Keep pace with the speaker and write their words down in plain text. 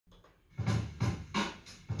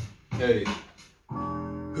Hey,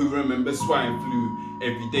 who remembers swine flu?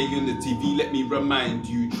 Every day on the TV, let me remind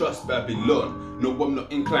you, trust Babylon. No, I'm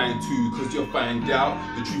not inclined to, cause you'll find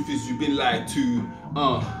out the truth is you've been lied to.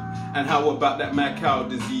 And how about that mad cow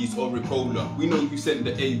disease or Ebola? We know you sent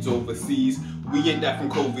the AIDS overseas. We ain't that from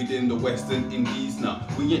COVID in the Western Indies. Nah,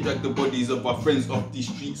 we ain't dragged the bodies of our friends off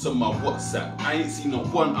these streets on my WhatsApp. I ain't seen not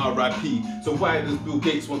one RIP. So why does Bill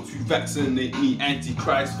Gates want to vaccinate me?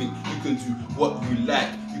 Antichrist think you can do what you like.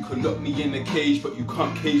 You can lock me in a cage, but you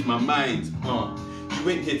can't cage my mind. You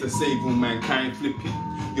ain't here to save all mankind, flip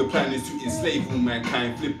it. Your plan is to enslave all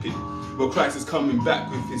mankind, flip it. Well, Christ is coming back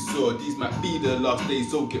with his sword. These might be the last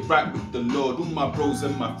days, so get right with the Lord. All my bros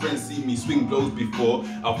and my friends see me swing blows before.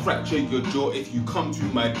 I'll fracture your jaw if you come to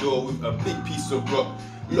my door with a big piece of rock.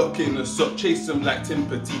 Lock in a sock, chase them like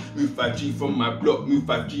Timpati. Move 5G from my block, move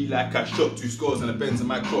 5G like I shot 2 scores and a Benz in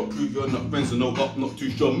my crop. Prove you're not friends or no up, not too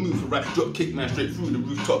sure. Move a right, drop kick man straight through the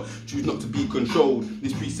rooftop. Choose not to be controlled.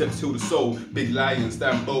 These precepts heal the soul. Big lion,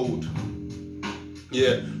 stand bold.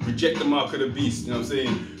 Yeah, reject the mark of the beast, you know what I'm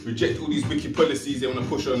saying? Reject all these wicked policies they want to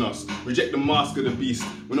push on us. Reject the mask of the beast.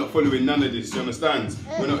 We're not following none of this, you understand?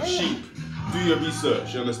 We're not sheep. Do your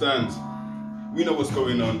research, you understand? We know what's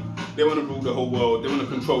going on. They want to rule the whole world. They want to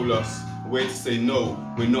control us. A way to say no,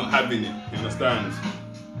 we're not having it, you understand?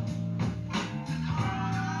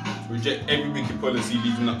 Reject every wicked policy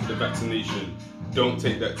leading up to the vaccination. Don't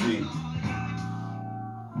take that thing.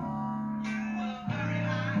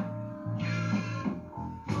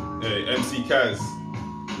 Hey, MC Kaz,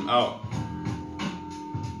 I'm out.